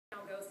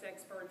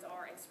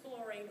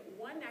exploring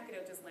one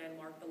Nacogdoches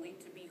landmark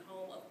believed to be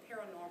home of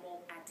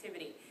paranormal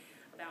activity.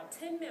 About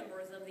 10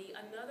 members of the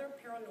Another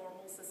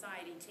Paranormal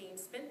Society team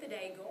spent the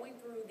day going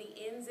through the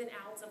ins and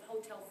outs of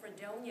Hotel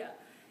Fredonia.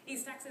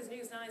 East Texas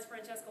News 9's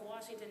Francesca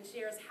Washington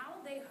shares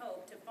how they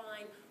hope to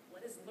find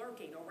what is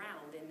lurking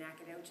around in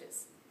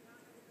Nacogdoches.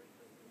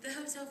 The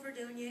Hotel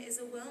Fredonia is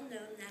a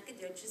well-known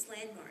Nacogdoches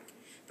landmark,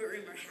 but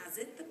rumor has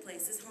it the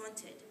place is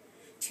haunted.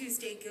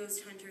 Tuesday,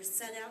 ghost hunters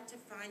set out to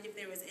find if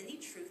there was any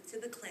truth to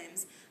the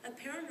claims of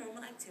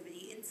paranormal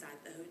activity inside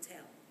the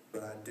hotel.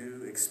 But I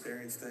do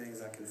experience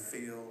things. I can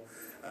feel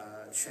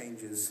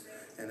changes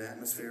in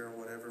atmosphere or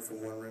whatever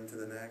from one room to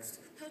the next.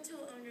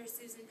 Hotel owner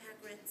Susan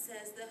Packren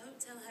says the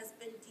hotel has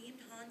been deemed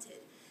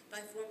haunted by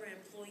former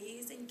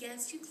employees and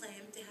guests who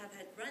claim to have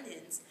had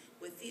run-ins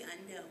with the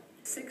unknown.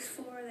 6th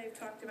floor, they've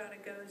talked about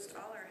a ghost.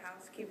 All our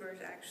housekeepers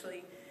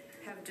actually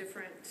have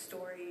different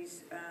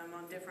stories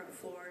on different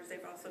floors.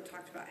 They've also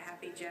talked about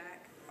Happy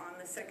Jack on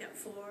the 2nd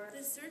floor.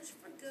 The search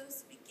for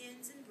ghosts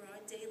begins in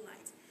broad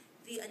daylight.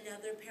 The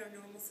Another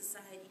Paranormal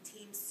Society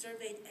team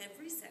surveyed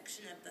every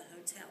section of the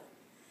hotel.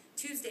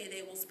 Tuesday,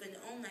 they will spend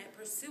all night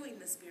pursuing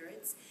the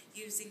spirits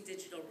using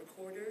digital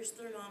recorders,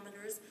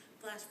 thermometers,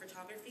 flash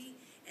photography,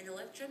 and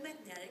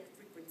electromagnetic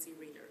frequency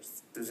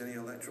readers. If there's any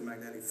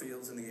electromagnetic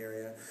fields in the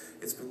area,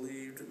 it's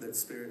believed that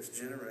spirits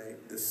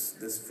generate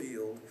this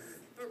field.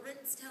 But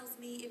Rentz tells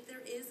me if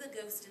there is a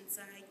ghost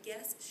inside,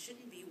 guests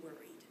shouldn't be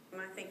worried.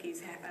 I think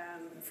he's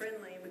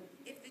friendly.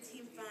 If the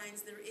team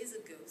finds there is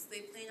a ghost,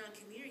 they plan on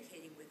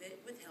communicating with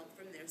it with help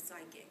from their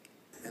psychic.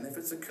 And if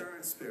it's a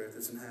current spirit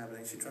that's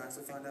inhabiting, she tries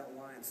to find out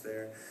why it's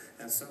there,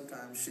 and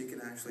sometimes she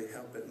can actually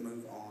help it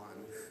move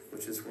on,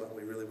 which is what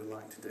we really would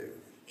like to do.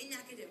 In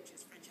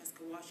Nacogdoches,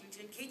 Francesca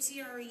Washington,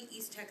 KTRE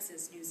East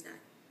Texas News 9.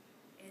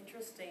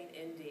 Interesting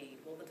indeed.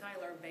 Well, the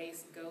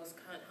Tyler-based ghost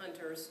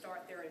hunters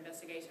start their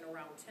investigation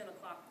around 10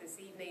 o'clock this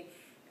evening,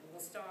 and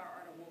the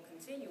Star will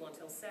continue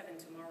until 7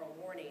 tomorrow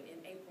morning.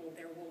 In April,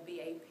 there will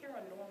be a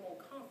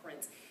paranormal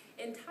conference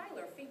in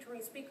Tyler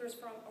featuring speakers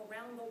from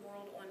around the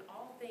world on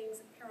all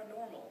things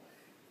paranormal.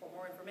 For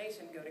more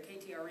information, go to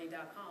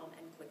KTRE.com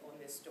and click on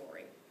this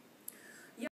story.